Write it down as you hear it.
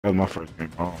That was my first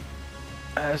game home.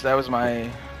 That was my...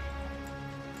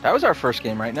 That was our first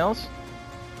game, right, Nils?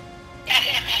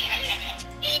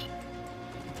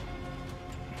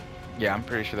 Yeah, I'm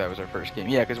pretty sure that was our first game.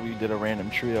 Yeah, because we did a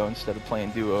random trio instead of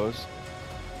playing duos.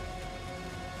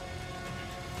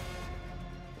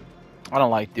 I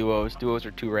don't like duos. Duos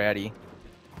are too ratty.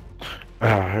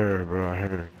 I heard, bro. I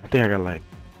heard. I think I got like...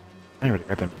 I ain't really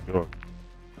got that many doors.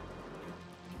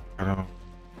 I don't know.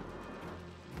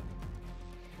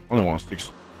 Only want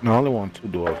 6. No, I only want 2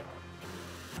 doors.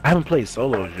 I haven't played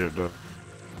solos yet, though.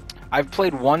 I've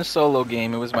played one solo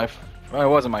game. It was my... Well, it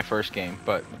wasn't my first game,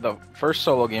 but the first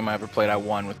solo game I ever played, I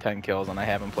won with 10 kills, and I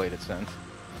haven't played it since.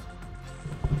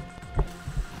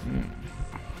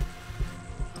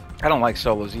 I don't like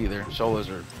solos either. Solos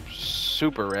are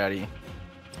super ratty.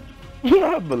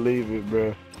 I believe it,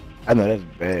 bro. I know that's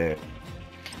bad.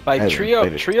 Like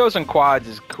trios and quads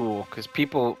is cool because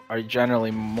people are generally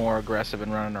more aggressive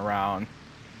and running around.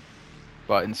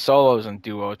 But in solos and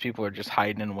duos, people are just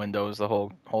hiding in windows the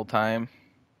whole time.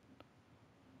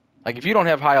 Like if you don't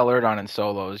have high alert on in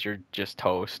solos, you're just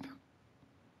toast.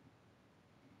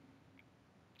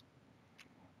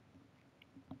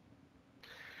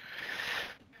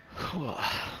 All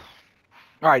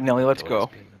right, Nilly, let's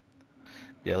go.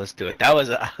 Yeah, let's do it. That was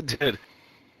a dude.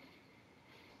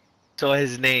 Saw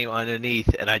his name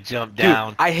underneath, and I jumped down.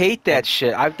 Dude, I hate that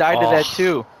shit. I've died to that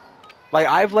too. Like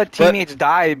I've let teammates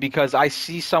die because I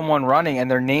see someone running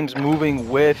and their name's moving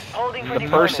with the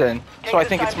person, so I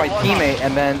think it's my teammate,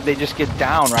 and then they just get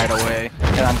down right away,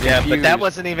 and I'm confused. Yeah, but that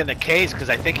wasn't even the case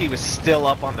because I think he was still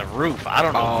up on the roof. I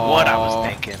don't know what I was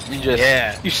thinking. You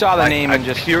just you saw the name and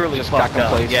just purely got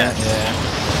complacent. Yes.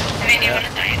 Yeah.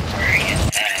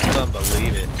 I don't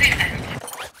believe it.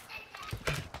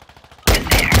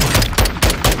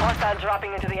 Hostiles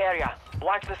dropping into the area.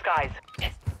 Watch the skies.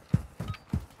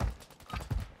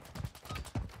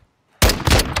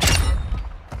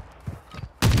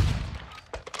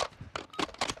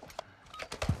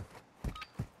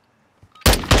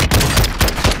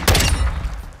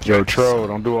 Yo, troll,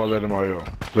 don't do all that in my ear,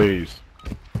 please.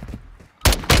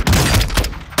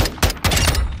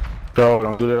 Troll,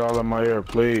 don't do that all in my ear,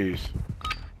 please.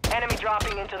 Enemy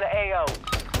dropping into the AO.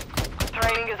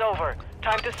 Training is over.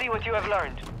 Time to see what you have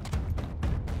learned.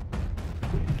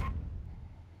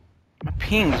 My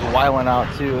ping's wiling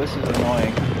out too. This is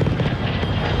annoying.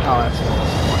 Oh, that's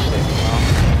more stable now.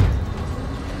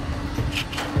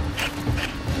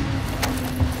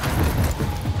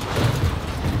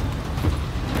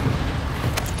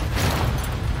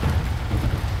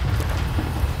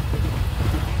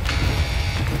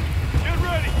 Get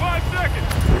ready, 5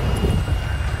 seconds.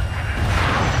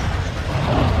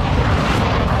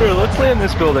 Here, let's land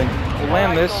this building. We'll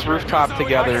land this rooftop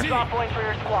together.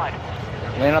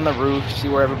 Land on the roof, see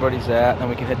where everybody's at, then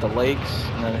we can hit the lakes,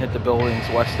 and then hit the buildings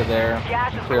west of there,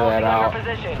 clear that out.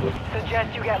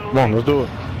 Come on, let's do it.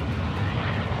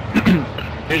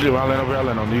 Usually when I land over here, I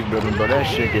land on these buildings, but that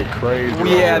shit get crazy.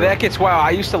 Yeah, that gets wild.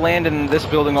 I used to land in this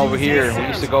building over here. We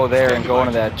used to go there and go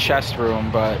into that chest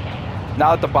room, but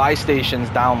now that the buy station's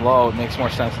down low, it makes more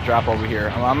sense to drop over here.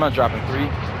 I'm gonna drop in 3,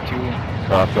 2...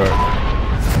 Drop there.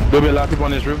 There'll be a lot of people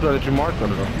on this roof though that you marked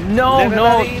under them. No,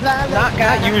 not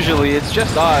usually. It's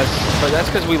just us, but that's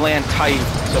because we land tight,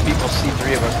 so people see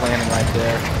 3 of us landing right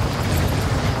there.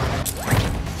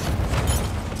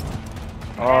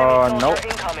 Oh, nope.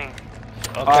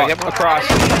 Okay, across.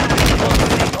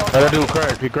 That dude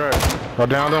cracked, he cracked. Go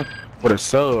down them with a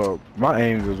sub. My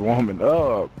aim is warming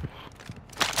up.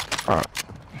 Alright.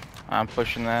 I'm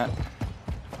pushing that.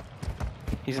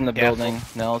 He's in the building,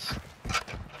 Nels.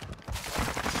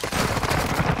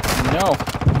 No.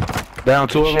 Down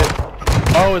 2 of them.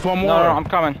 Oh, it's one more. No, I'm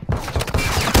coming.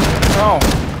 No.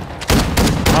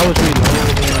 I was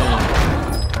reloading.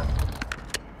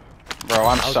 Bro,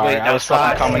 I'm sorry. I was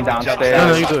fucking coming downstairs.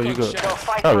 No, you good, you good.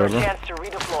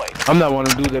 I'm not one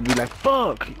of the dudes that be like,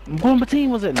 fuck, where my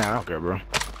team was at now? I don't care, bro.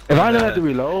 If I didn't have to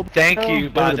reload. Thank you,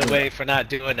 by the way, for not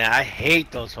doing that. I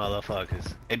hate those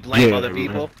motherfuckers. They blame other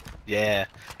people. Yeah.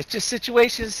 It's just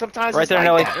situations sometimes. Right there,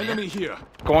 Nilly. Enemy here.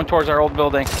 Going towards our old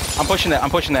building. I'm pushing that.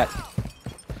 I'm pushing that.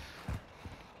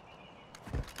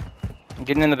 I'm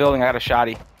getting in the building. I got a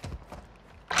shotty.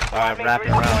 Alright, wrapping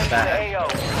around the back.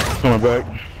 Coming back.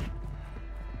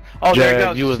 Oh, there Jag, it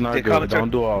goes. you was not good.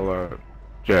 Don't do all that.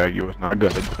 Jag, you was not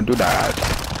good. Don't do that.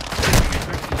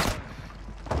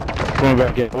 Coming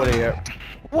back. Yeah, where they at?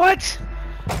 What?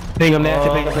 Ping him nasty.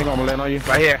 Ping him. I'm gonna land on you.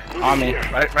 Right here. On me.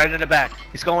 Right in the back.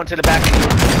 He's going to the back.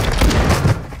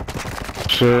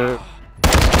 Shit.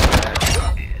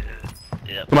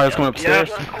 Somebody's coming upstairs.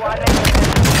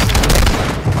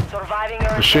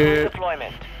 Surviving Shit.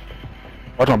 deployment.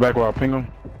 Watch my back while I ping him.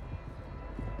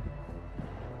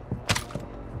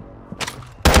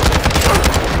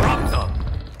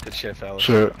 Good shit, fellas.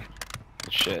 Shit.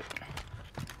 Good shit.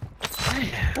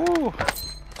 Ooh.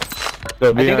 I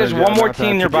I think there's one more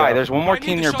team nearby. There's one more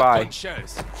team nearby.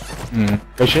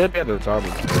 They should be at the top.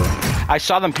 I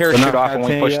saw them parachute off when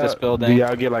we pushed this Do building.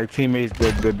 y'all get like teammates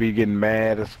that be getting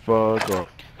mad as fuck or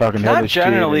talking hella Not shit?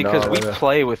 generally, and because all we that?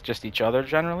 play with just each other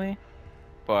generally.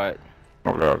 But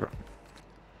Okay.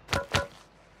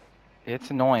 it's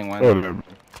annoying when. Whatever.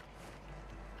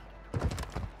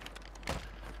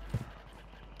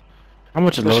 How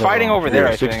much is There's loaded fighting on? over there,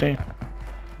 I 16? think.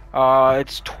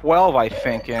 It's 12, I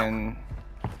think, and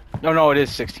no, it is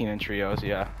 16 in trios.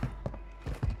 Yeah.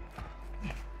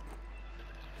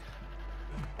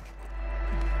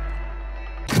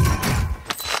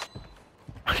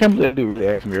 I can't believe that dude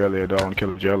asked me earlier though on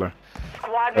Killer Jeller.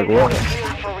 Squad Like mates what? have been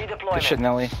cleared for Good redeployment. shit,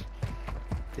 Nelly.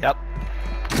 Yep.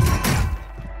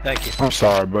 Thank you. I'm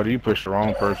sorry, buddy. You pushed the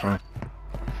wrong person.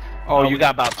 Oh, you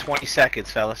got about 20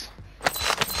 seconds, fellas.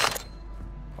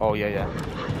 Oh yeah.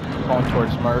 Going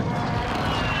towards Murk.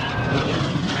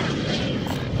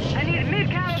 I need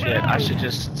mid-caliber Shit, I should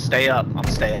just stay up. I'm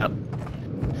staying up.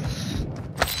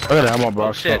 Look at that, I'm on Oh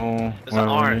box. shit, there's an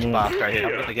orange box right here.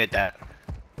 I'm gonna get that.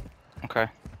 Okay.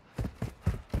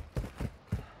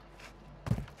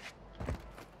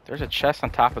 There's a chest on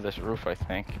top of this roof, I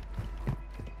think.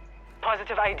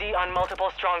 Positive ID on multiple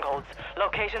strongholds.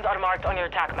 Locations are marked on your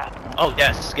attack map. Oh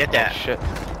yes, get Oh that. shit.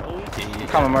 Oh, yeah.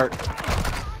 Coming, Murk.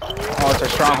 Oh, it's a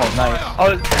stronghold. Nice.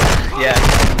 Oh, yeah.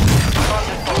 Stronghold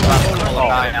is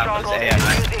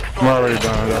used I'm already explosives.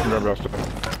 done. I can grab that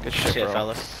stuff. Good Shit, shit, bro.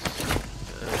 fellas.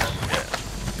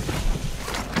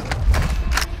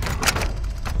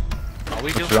 Are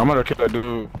we doing? Shit, I'm gonna kill that dude.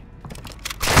 Are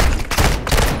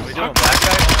we doing black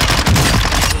guy?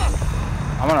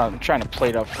 I'm trying to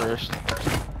plate up first.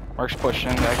 Mark's pushing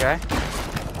that guy.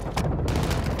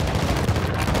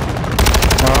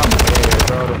 Oh, I'm dead,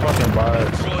 bro. The fucking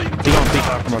bias. He gonna peek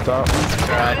out from the top.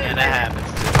 Alright, and that happens.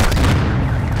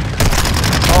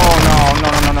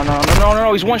 Oh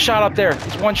no! He's one shot up there.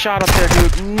 He's one shot up there,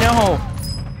 dude. No.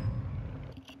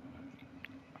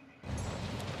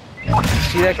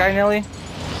 See that guy, Nilly?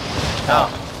 Oh.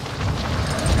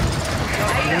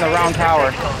 He's in the round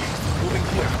tower.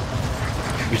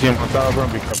 You see him on top, bro?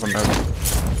 Be careful now.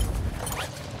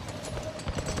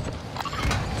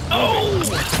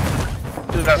 Oh!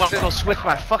 Dude, I want to go switch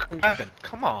my fucking weapon.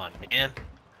 Come on, man.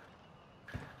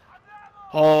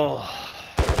 Oh.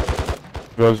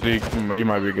 Bro, Zeke, you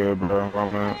might be good, bro.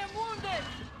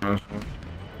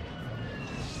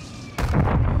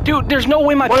 Dude, there's no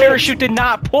way my parachute did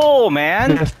not pull,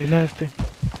 man. Nasty.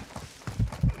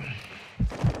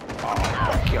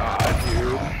 Oh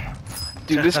god,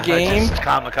 dude, this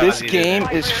game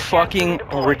is fucking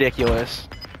ridiculous.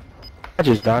 I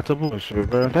just died to bullshit,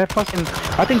 bro. That fucking.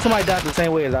 I think somebody died the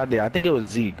same way as I did. I think it was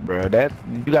Zeke, bro. That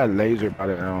you got lasered by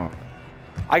the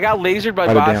I got lasered by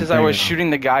By the bots damn as I was thing. shooting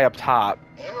the guy up top.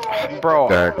 Bro,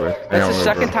 Exactly. that's the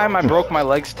second time I broke my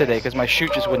legs today because my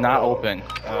chute just would not open.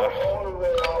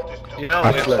 You know,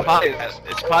 it's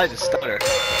probably the stutter.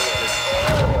 It's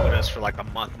been with us for like a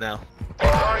month now.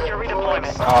 Start your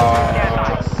redeployment.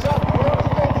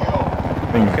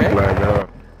 Okay. Flag up.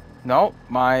 No,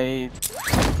 they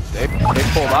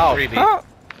pulled out. 3B. Huh?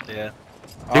 Yeah.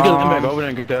 You can come back over there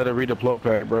and get the other redeploy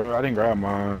pack, bro. I didn't grab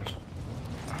mine.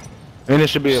 And it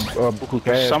should be a buku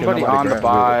cash. Somebody on the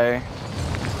buy.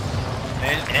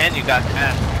 And you got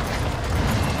that.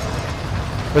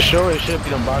 For sure, it should be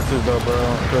them boxes though, bro.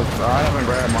 Cause I haven't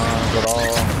grabbed mine at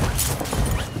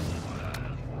all.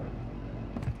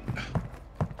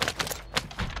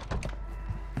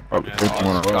 Oh, Oh,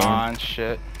 it's gone.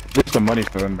 Shit. Get some money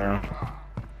still in there.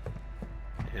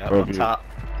 Yeah, Oh, up yeah. top.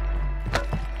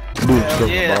 Dude, Hell still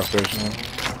yeah. the boss station.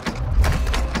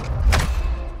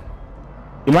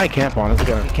 You might camp on it. Look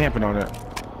at him camping on it.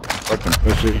 Fucking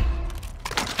pussy.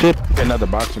 Should get another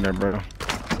box in there, bro.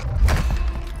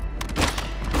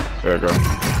 There you go.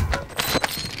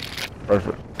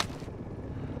 Perfect.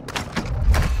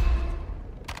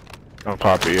 Don't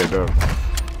pop it yet, though.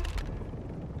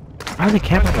 Why is he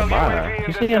camping on the bottom?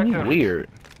 He's weird.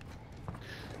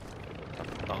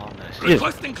 Oh, nice. Yes.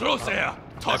 Requesting close air.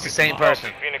 That's the same person.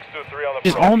 Phoenix 2-3 on the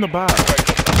He's on the box.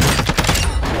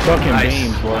 Fucking Nice.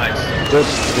 beams, boy. Nice. Good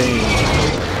beams.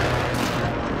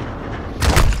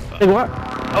 Hey, what?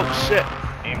 Oh shit.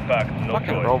 Impact, no Fucking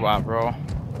choice. robot, bro.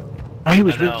 Oh, he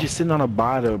was I really know. just sitting on a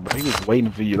bottom, bro. He was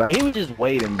waiting for you. Like, he was just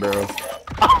waiting, bro.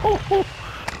 Alright,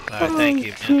 thank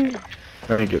you, man.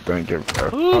 Thank you, bro.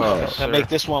 Ooh, Oh, to make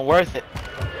this one worth it.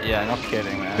 Yeah, no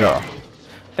kidding, man. yeah.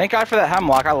 Thank God for that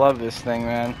hemlock. I love this thing,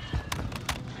 man.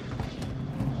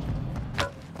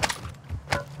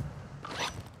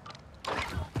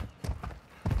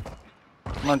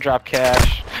 I'm gonna drop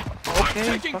cash.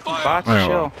 Okay, fucking bots,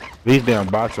 chill. These damn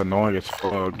bots are annoying as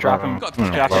fuck. Dropping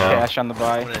cash on the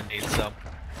buy. I'm gonna need some.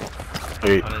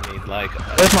 Hey. I'm gonna need like.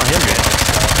 That's my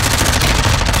him.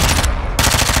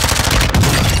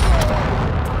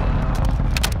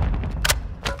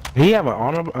 He have an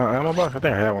ammo box? I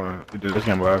think I had one. This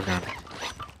game last game.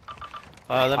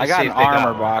 Let me I got see an if they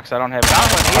armor got box. I don't have. one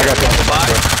here. I got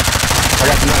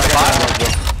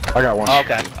the I got one. Oh,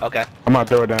 okay, okay. I'm gonna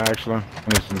throw it down actually. I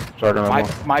need some shotgun ammo.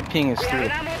 My ping is through the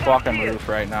fucking roof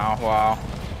right now. Wow.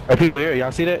 Hey, people here,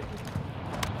 y'all see that?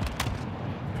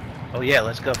 Oh yeah,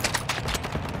 let's go.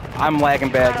 I'm lagging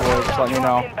bad, boys. Just let me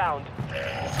know. Inbound.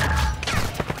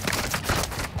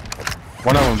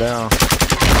 One of them down.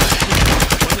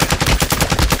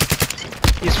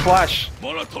 He's flush.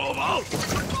 Molotov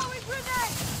out!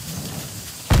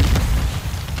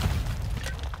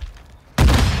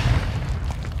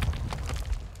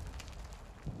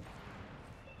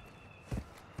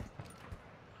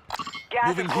 Gas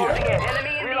Moving is closing here. in.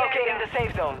 Enemy relocating the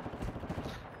safe zone.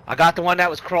 I got the one that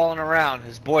was crawling around.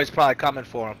 His boy's probably coming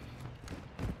for him.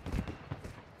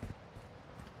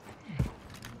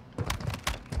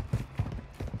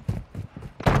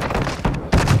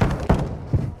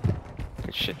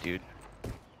 Good shit, dude.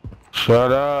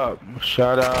 Shut up.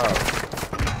 Shut up.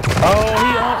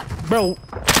 Oh, bro.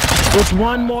 There's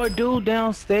one more dude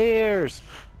downstairs.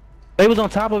 They was on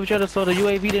top of each other, so the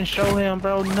UAV didn't show him,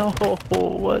 bro. No,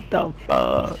 what the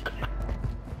fuck?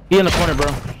 He in the corner,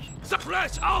 bro.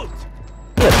 Suppress out!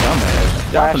 He a dumbass.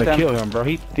 Y'all Flashed finna him. kill him, bro.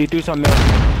 He threw something else.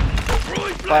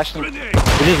 Throwing Flash flash him. grenade!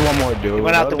 There's just one more dude. He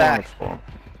went out the other one back. is for him.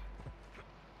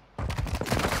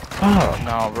 Oh,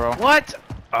 No, bro. What?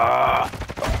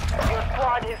 Your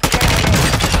squad is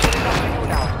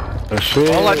carrying out. the shit.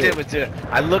 All I did was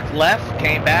I looked left,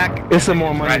 came back. It's some more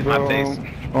and money, right in bro. my face.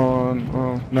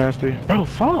 On nasty. Bro,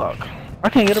 fuck. I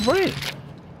can't get a break.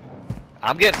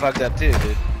 I'm getting fucked up too,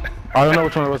 dude. I don't know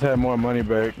which one of us had more money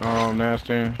back.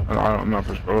 Nasty. I'm not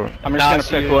for sure. I'm just Nah, gonna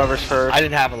so pick whoever's first. I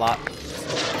didn't have a lot.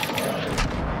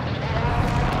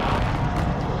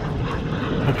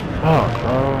 Fuck,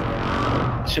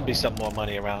 bro. Should be some more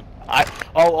money around.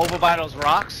 Over by those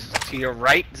rocks to your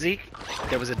right, Zeke.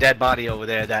 There was a dead body over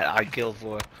there that I killed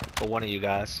for one of you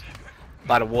guys.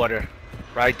 By the water,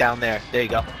 right down there. There you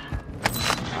go.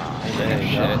 There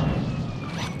you go.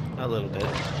 A little bit.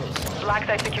 Black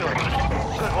site secured.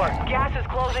 Good work. Gas is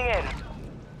closing in.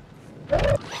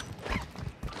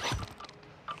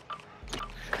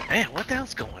 Man, what the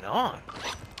hell's going on?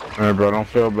 Hey, bro, don't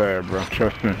feel bad, bro.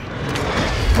 Trust me.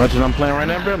 Much as I'm playing right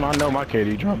now, bro, I know my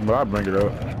KD dropping, but I bring it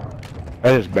up.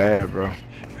 That is bad, bro.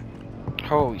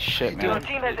 Holy shit, Your man.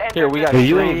 team has entered Here, we got The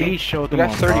 3. UAV showed We them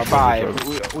got on top of each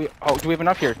 35. other. Oh, do we have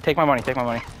enough here? Take my money. Take my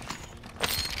money.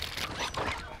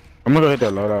 I'm gonna go hit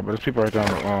that loadout, but there's people right there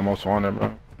on the most wanted,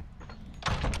 bro.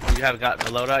 You haven't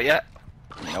gotten the loadout yet?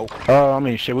 Nope. I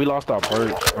mean, shit, we lost our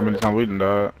perks. I mean, it's not we done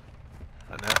died.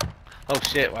 I know. Oh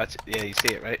shit! Watch it. Yeah, you see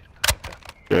it, right?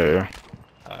 Yeah.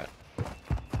 Alright.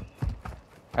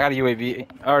 I got a UAV.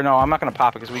 Or no, I'm not gonna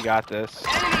pop it because we got this.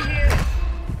 enemy here.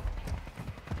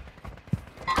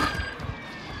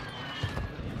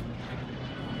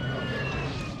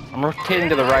 I'm rotating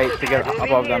to the right to get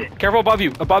above them. Careful above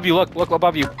you. Above you. Look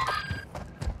above you.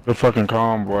 You're fucking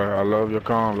calm, boy. I love your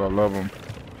calms. I love them.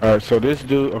 Alright, so this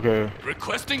dude, okay.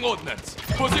 Requesting ordnance.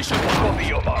 Position.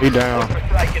 He down.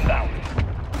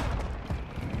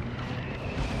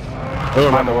 We're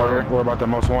about to order. We're about the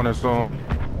most wanted soon.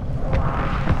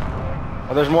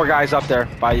 Oh, there's more guys up there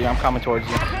by you. I'm coming towards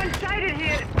you. Sighted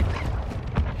here.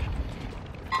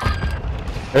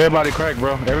 Everybody crack,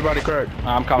 bro. Everybody crack.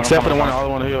 I'm coming. Except for the I'm one,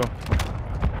 coming. the other one hill.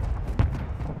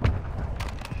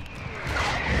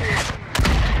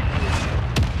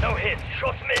 No hit.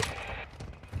 Shot missed.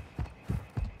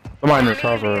 Somebody in this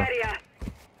house, bro.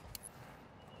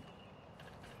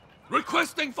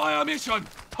 Requesting fire mission.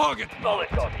 Target. Solid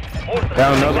shot. Down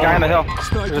There's another a guy on one. the hill.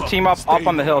 There's a team up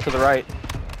on the hill to the right.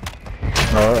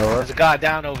 Alright. There's a guy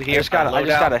down over here. I just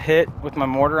got a hit with my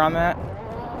mortar on that.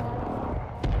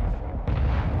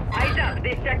 Eyes up.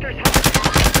 This sector's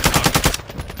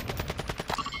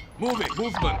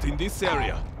Movement in this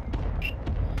area.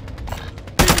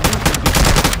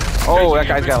 Oh, that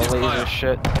guy's got a laser.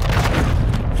 Shit.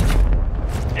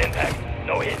 Impact.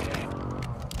 No hit.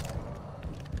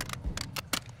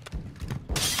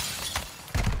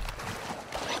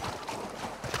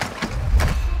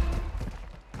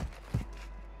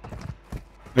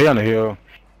 They on the hill.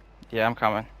 Yeah, I'm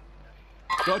coming.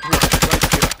 Got one. Right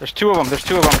There's two of them. There's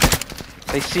two of them.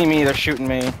 They see me. They're shooting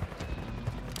me.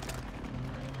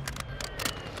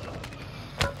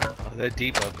 Oh, they're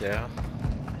deep up there.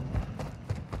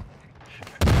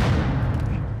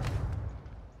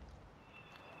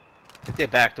 I think they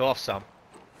backed off some.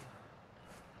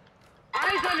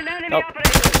 Eyes on an enemy Nope.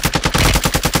 operator.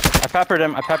 I peppered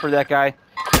him. I peppered that guy.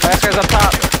 Last guy's up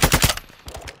top.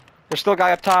 There's still a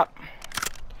guy up top.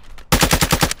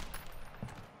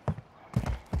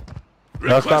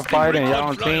 Y'all stop fighting. Y'all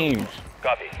on teams.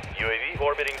 Copy. UAV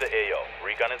orbiting the AO.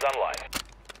 Recon is online.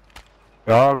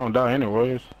 Y'all gonna die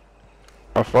anyways.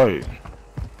 I fight.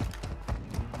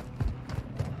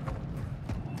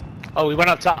 Oh, we went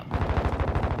up top.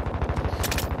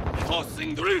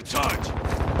 Tossing the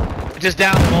recharge. Just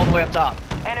down him all the way up top.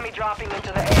 Enemy dropping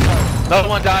into the AO. Another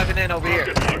one diving in over here.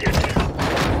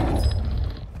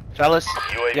 Fellas.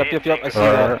 UAV Yep, is yep, I being see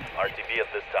deployed. that. RTV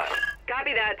at this time.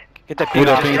 Copy that. Get that ping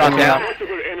that off. ping Drop on down.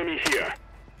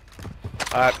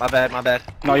 Alright, my bad, my bad.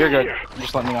 No, you're good.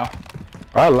 Just let me know.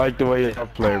 I like the way y'all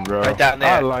play, bro. Right down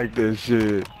there. I like this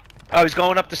shit. Oh, he's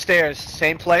going up the stairs.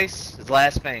 Same place. His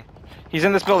last thing. He's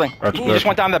in this building. That's He good. just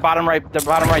went down the bottom right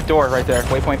door right there.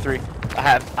 Waypoint 3.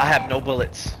 I have no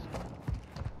bullets.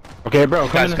 Okay, bro,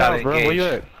 come guys in the gotta house, bro. Where you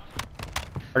engage.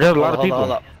 at? I got a lot of Hold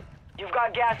people. up. You've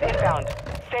got gas inbound.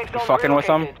 Safe zone fucking with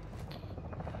them? relocated.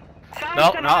 Found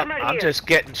No, some no, armor I'm here. just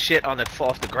getting shit on the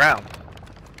off the ground.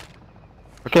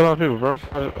 Okay, a lot of people, bro.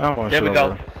 I don't want There we shit go.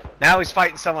 over. Now he's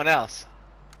fighting someone else.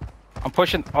 I'm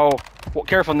pushing. Oh, well,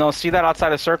 careful. No, see that outside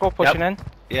the circle pushing in?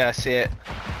 Yeah, I see it.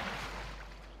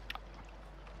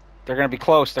 They're gonna be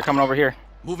close. They're coming over here.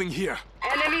 Moving here.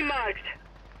 Enemy marked.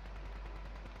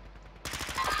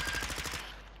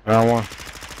 I don't want.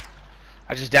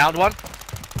 I just downed one.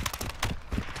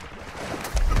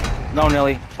 No,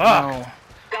 Nilly. Fuck. No.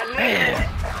 Got movement.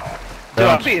 Dude,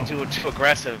 I'm being too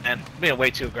aggressive, man. I'm being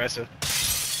way too aggressive.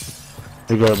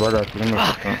 You go, bro. I got you. Let me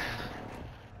Fuck.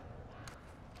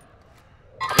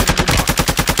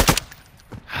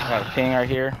 Got a ping right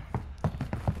here.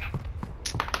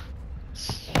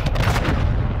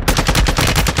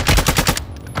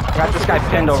 Got this guy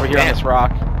pinned over here on this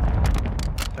rock.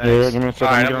 Yeah, give me a second.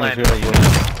 Alright, Get I'm on this landing. hill,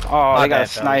 bro. Oh, My they got bad, a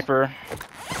sniper.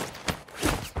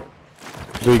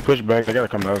 So you push back. They gotta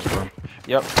come to us, bro.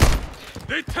 Yep.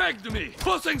 They tagged me.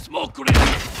 Tossing smoke grenade.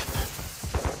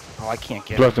 Oh, I can't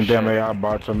get Plus him. some damn Shit. AI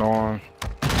bots are on.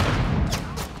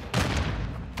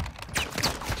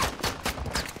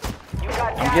 You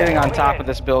got I'm gas getting on moving top in. of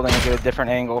this building and get a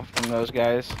different angle from those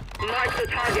guys. Mark the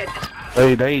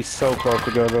target. They so close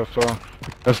together, so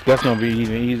that's gonna be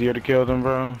even easier to kill them,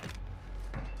 bro.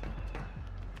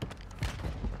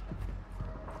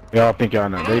 Y'all think y'all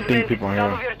know. They think people in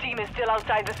Some of here. your team is still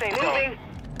outside the safe zone.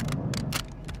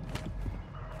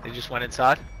 They just went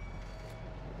inside.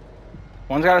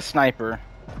 One's got a sniper.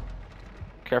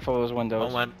 Careful of those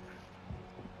windows.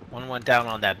 One went down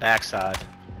on that backside.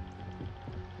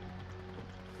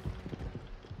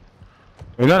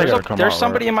 We know they gotta come There's out,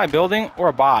 somebody right? in my building or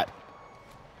a bot.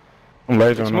 I'm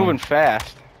laser It's on moving them.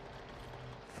 fast.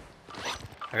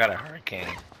 I got a hurricane.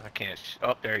 I can't.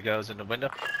 Oh, there he goes in the window.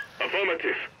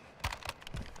 Affirmative.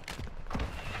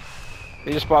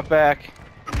 They just bought back.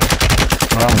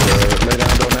 I'm good. Lay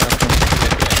down, don't ask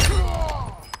them.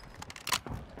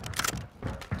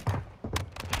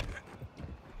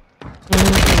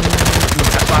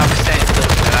 That's why I was saying,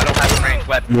 that I don't have a ranged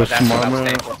weapon, You a but that's what I smart was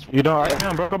man. saying. You don't.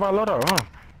 Damn, bro. Come on, load up, huh?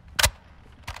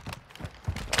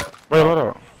 Wait, load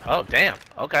up. Oh, damn.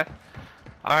 Okay.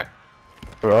 Alright.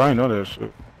 Bro, I ain't know that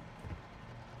shit.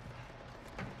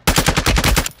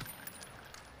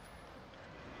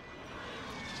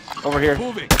 Over here.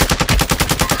 Moving.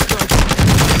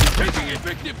 Taking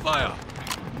effective fire.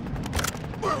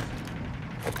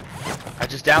 I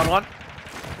just downed one.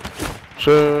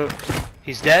 Shit.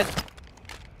 He's dead.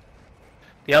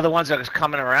 The other ones are just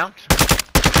coming around.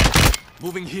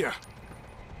 Moving here.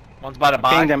 One's by the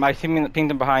buy. Pinged him. I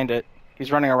pinged him behind it.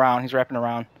 He's running around. He's wrapping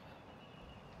around.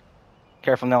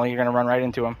 Careful, Nelly. You're gonna run right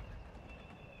into him.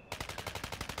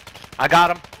 I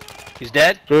got him. He's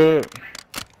dead. Shit.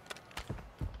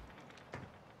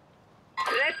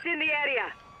 Threats in the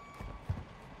area.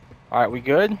 All right, we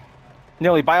good?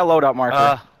 Nilly, buy a loadout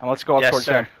marker, and let's go up yes, towards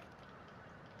sir. him.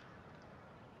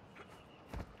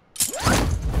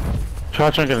 Try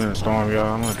checking in the storm,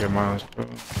 y'all. I'm gonna get mine.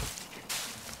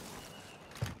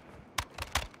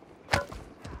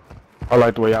 I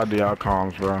like the way y'all do y'all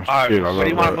comms, bro. Alright, Shit, I where love do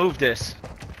you want to that. move this?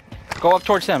 Go up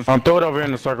towards him. Throw it over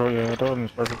in the circle, yeah. Throw it in the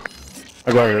circle.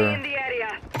 I got In here. the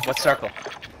area. What circle?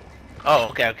 Oh,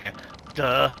 okay, okay.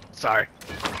 Duh. Sorry.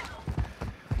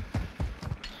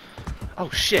 Oh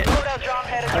shit. Loadout drop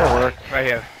headed That'll your way. work. Right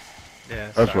here.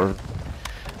 Yeah. That's sorry.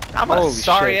 worth. I'm a Holy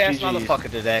sorry shit, ass GG's. motherfucker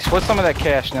today. Split some of that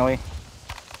cash, Nilly.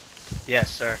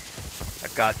 Yes, sir. I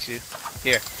got you.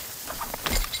 Here.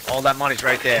 All that money's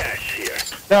right there.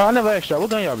 Yeah, I never asked y'all.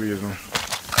 What gun y'all be using?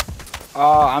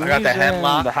 I'm I got the using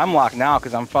hemlock. the hemlock now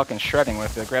because I'm fucking shredding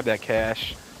with it. Grab that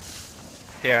cash.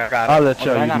 Here, I got I'll it. let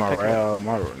y'all did I use not my pick it? rail.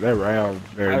 That rail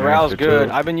very My rail's nasty, good.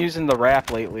 too. I've been using the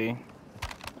wrap lately.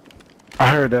 I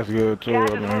heard that's good too.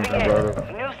 Gas I've is been moving hearing about it.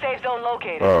 in. New safe zone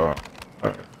located.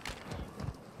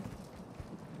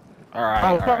 Alright.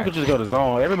 I probably could just go to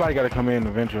zone. Everybody got to come in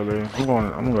eventually. I'm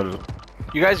gonna go to.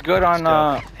 You guys good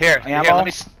on Here, ammo? let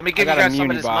me give you guys some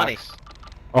of this money.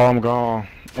 Oh, I'm gone.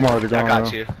 I'm already gone. I got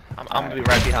now. you. I'm gonna be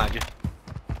right behind you.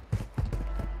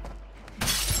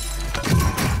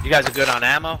 You guys are good on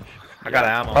ammo? I got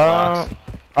an ammo box.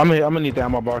 I'm gonna need the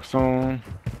ammo box soon,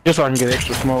 just so I can get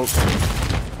extra smoke.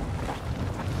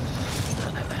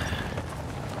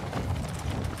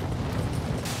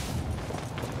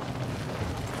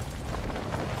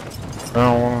 I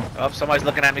don't want. Oh, somebody's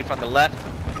looking at me from the left.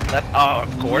 Left. Oh,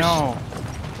 of course. No.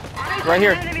 Right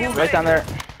here. Right down there.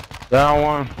 Down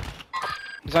one.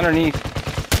 He's underneath.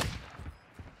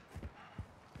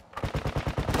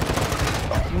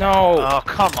 No. Oh,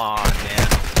 come on, man.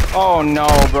 Oh no,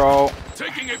 bro.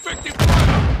 Taking effective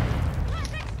fire.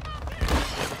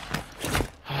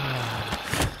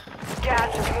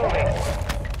 Gas is moving.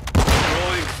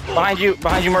 Behind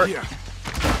you, Murk. Here.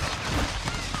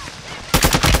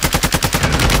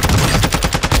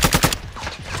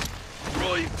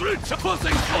 Throwing grenade.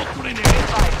 Tossing smoke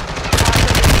grenade.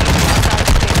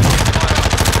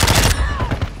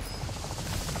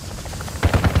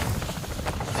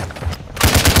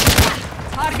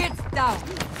 Targets down.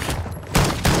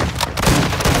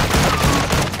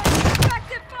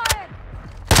 Effective fire.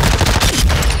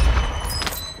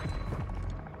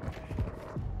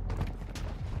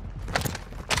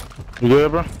 You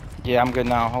good, bro? Yeah, I'm good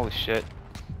now. Holy shit.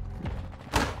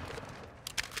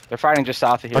 They're fighting just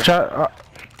south of here. I try.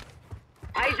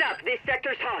 Eyes up, this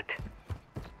sector's hot.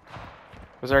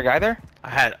 Was there a guy there? I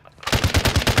had.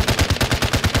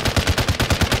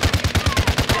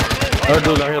 That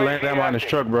dude's out here laying down behind his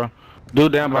truck, bro.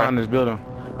 Dude down behind this building.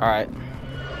 Alright.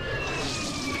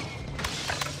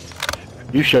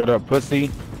 You shut up,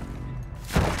 pussy.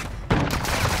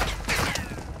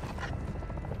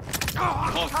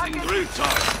 Tossing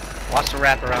recharge. Watch the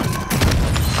wrap around.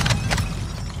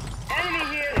 Enemy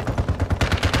here.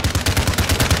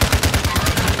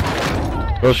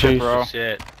 Go see, bro.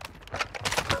 Shit.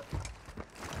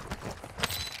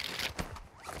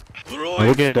 Throwing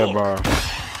Look at that smoke. bar.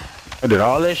 They did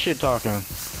all that shit talking. And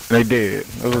they did.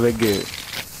 That's what they get.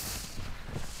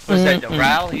 What's that, the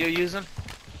RAL you're using?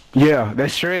 Yeah,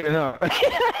 that's straight up.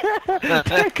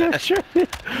 That good straight.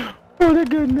 Oh, that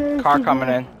good nasty. Car coming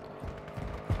in.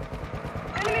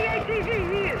 Enemy ATV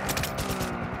here.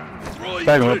 Throwing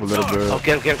Back him up a little recharge. bit. Oh,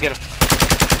 get him.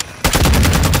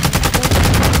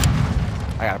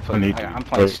 I gotta put. I need to- I'm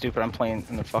playing stupid. I'm playing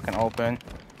in the fucking open.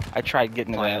 I tried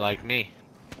getting to Playing that. like me.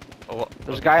 Oh,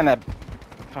 There's a guy in that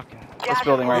fucking this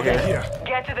building right here.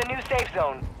 Get to the new safe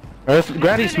zone.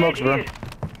 Grab these smokes, bro.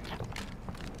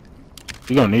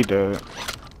 You gonna need that.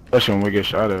 Especially when we get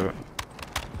shot at it.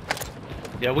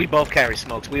 yeah, we both carry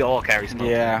smokes. We all carry smokes.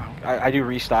 Yeah, I do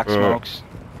restock smokes.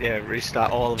 Yeah,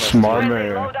 restock all of us. Smart Friendly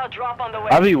man. loadout drop on the way.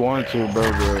 I be one too,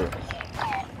 bro, but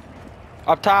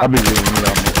Up I top. be using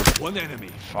that One enemy.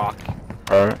 Fuck. more.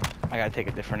 Alright. I gotta take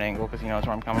a different angle because he knows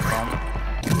where I'm coming from.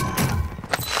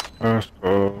 I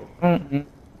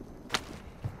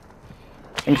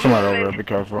think somebody over there, be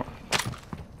careful.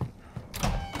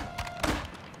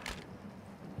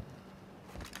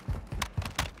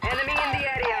 Enemy in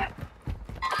the area.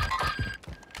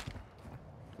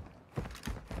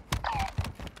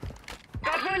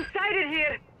 Got one sighted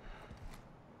here.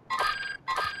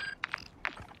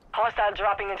 Hostile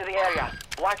dropping into the area.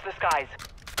 Watch the skies.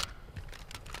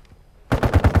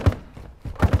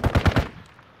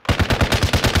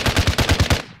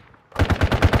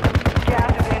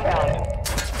 Gas is inbound.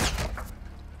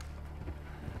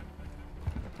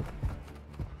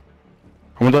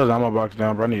 I'm gonna throw the ammo box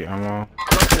down, bro. I need ammo.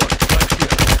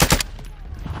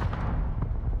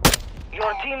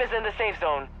 Your team is in the safe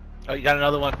zone. Oh, you got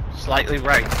another one. Slightly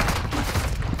right.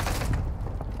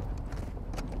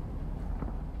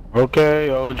 Okay,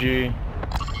 OG.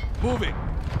 Moving.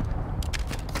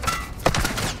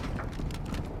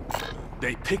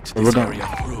 They picked We're this done. area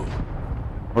through.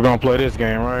 We're gonna play this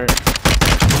game, right?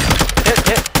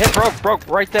 Hit, broke,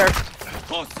 right there.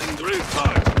 Tossing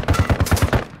recharge.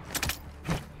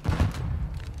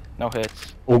 No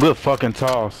hits. Oh, good fucking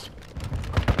toss.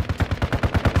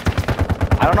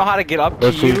 I don't know how to get up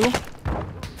Let's to see. you.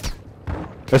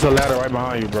 There's a ladder right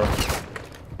behind you, bro.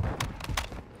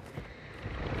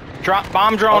 Drop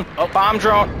bomb drone. Oh. Bomb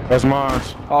drone. That's mine.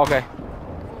 Oh, okay.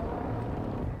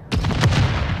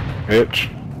 Bitch.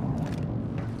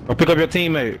 Go pick up your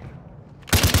teammate.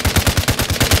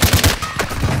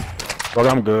 Bro,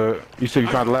 I'm good. You said you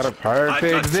found the ladder.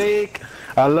 Perfect, Zeke.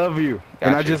 I love you.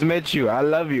 And I just met you. I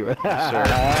love you.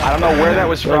 I don't know where that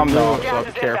was from though, so Gas be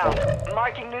is careful. inbound.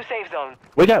 Marking new safe zone.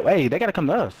 We got, hey, they gotta come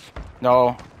to us.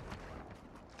 No.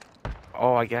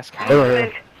 Oh, I guess. They were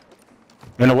here.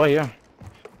 In a way, yeah.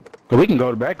 But we can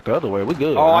go back the other way. We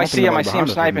good. Oh, I don't see think him. I nobody see him behind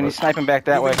us sniping. anymore. He's sniping back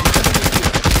that way. Hit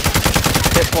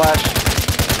flash.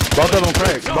 Both of them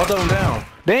cracked. Both of them down.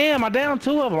 Damn, I downed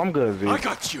 2 of them. I'm good, Z. I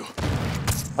got you.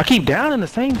 I keep downing the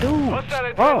same dude.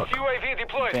 Fuck. UAV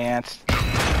deployed. Advanced.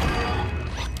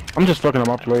 I'm just fucking up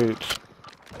my plates.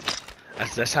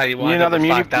 That's how you You want need another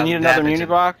muni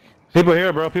box? People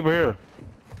here, bro. People here.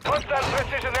 Hostile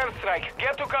precision airstrike.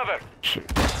 Get to cover. Shit.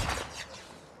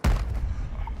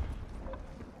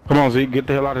 Come on, Zeke. Get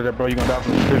the hell out of there, bro. You gonna die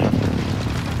from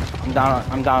precision.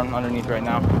 I'm down underneath right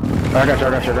now. I got you. I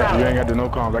got you. I got you. You ain't got to do no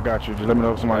comms. I got you. Just let me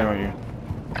know if somebody on you.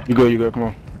 You good. You good. Come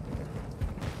on.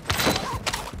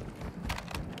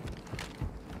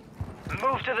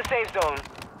 Move to the safe zone.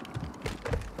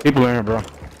 People in here, bro.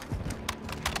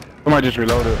 Somebody just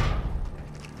reloaded.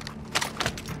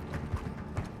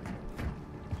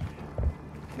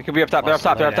 They could be up top. They're up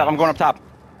top. They're up top. I'm going up top.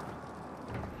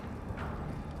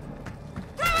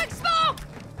 Throwing smoke!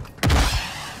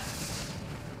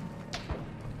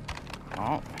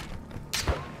 Oh,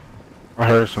 I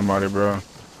heard somebody, bro.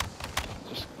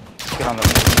 just get on the.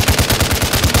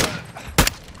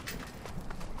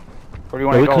 Where do you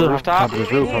want Yeah, to go? could Rooftop? top of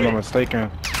this roof, if I'm not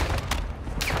mistaken.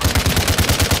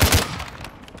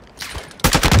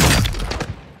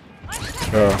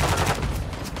 Yeah,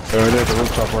 it is a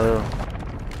rooftop right here.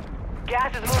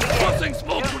 Gas is moving in. Crossing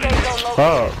smoke New grenade. safe zone located.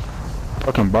 Oh,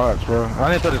 fucking bots, bro. I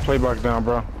didn't throw this play box down,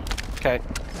 bro. Okay.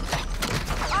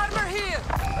 Armor here!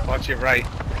 Watch your right.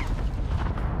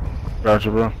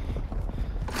 Gotcha, bro.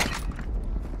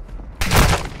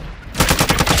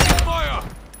 Fire.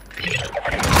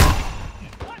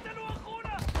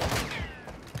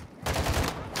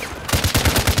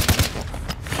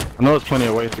 I know there's plenty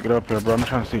of ways to get up here, bro. I'm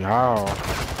trying to see how.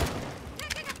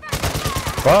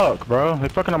 Fuck, bro. They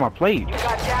fucking on my plate. You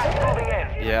got gas moving in.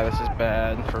 Yeah, this is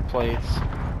bad for plates.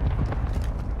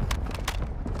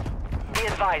 Be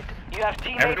advised. You have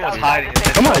teammates Everyone's outside hiding in the this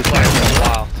safe Come on. place for a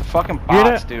while. It's a fucking Hear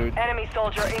bots, that? dude. Enemy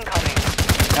soldier incoming.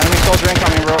 Enemy soldier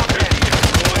incoming, bro.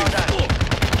 Well done.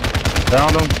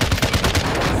 Down them.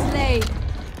 Slay!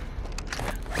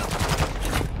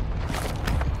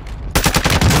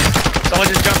 Someone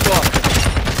just jumped off.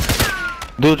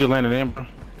 Dude just landed in, bro.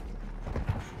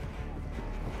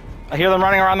 I hear them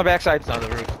running around the backside. It's on the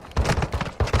roof.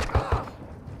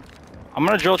 I'm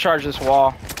gonna drill charge this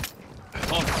wall.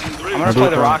 Tossing I'm grenade. gonna do play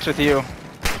it, the bro. rocks with you.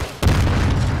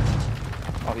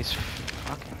 Oh, these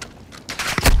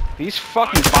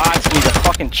fucking bots need to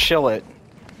fucking chill it.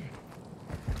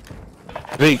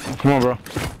 Zeke, come on, bro.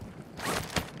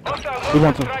 We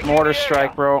want to. Mortar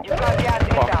strike, bro. You got gas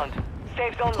inbound.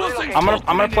 Safe zone relocated. I'm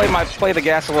gonna play the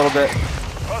gas a little bit.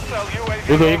 Hostile UAV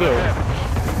You good, you good.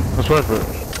 overhead. Let's work for it.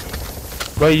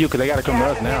 Wait, you, cause they gotta come to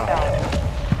Gas us is now. inbound.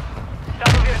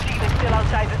 Some of your team is still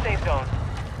outside the safe zone.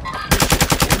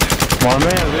 Come on,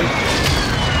 man, Zeke.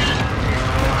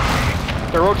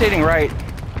 They're rotating right.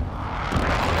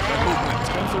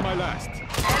 Cancel my last.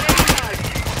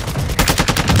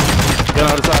 Get on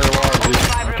the other side of the wall, Zeke.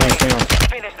 I can't see him.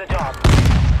 Finish the job.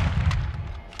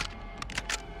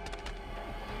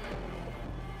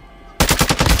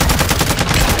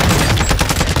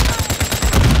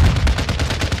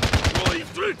 Rolling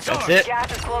through That's charge. it.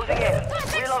 Gas is closing in.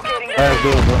 Relocating the That's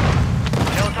good, bro.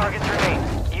 No targets remain.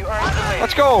 You earned the win.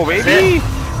 Let's go, baby.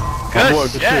 My boy,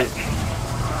 Good good shit. shit.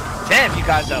 Damn, you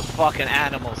guys are fucking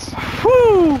animals.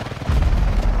 Woo!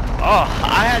 Oh,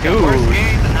 I had the Dude. worst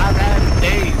game I've had in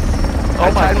days.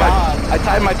 Oh my god. I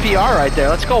tied my PR right there.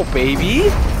 Let's go, baby.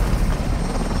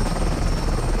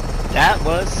 That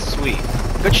was sweet.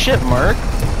 Good shit, Murk.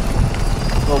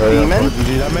 Little Yeah, demon. fuck you,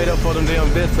 G. I made up for them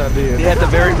damn bits I did. Yeah, at the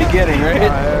very beginning, I right?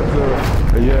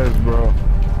 had to. Yes, bro.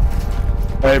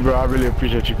 Hey, bro, I really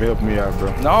appreciate you for helping me out,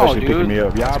 bro. No, Especially dude. picking me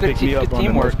up. Y'all It's good picked me up good on the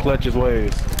teamwork. most clutchest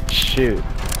ways. Shit.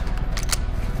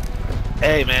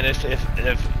 Hey man, if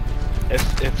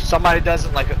somebody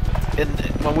doesn't like,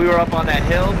 when we were up on that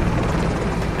hill,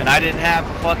 and I didn't have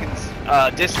a fucking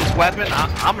distance weapon,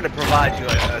 I'm gonna provide you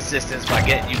assistance by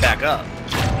getting you back up.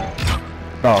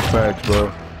 Oh, facts,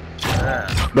 bro. Yeah.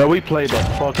 Bro, we played the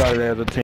fuck out of that as a team.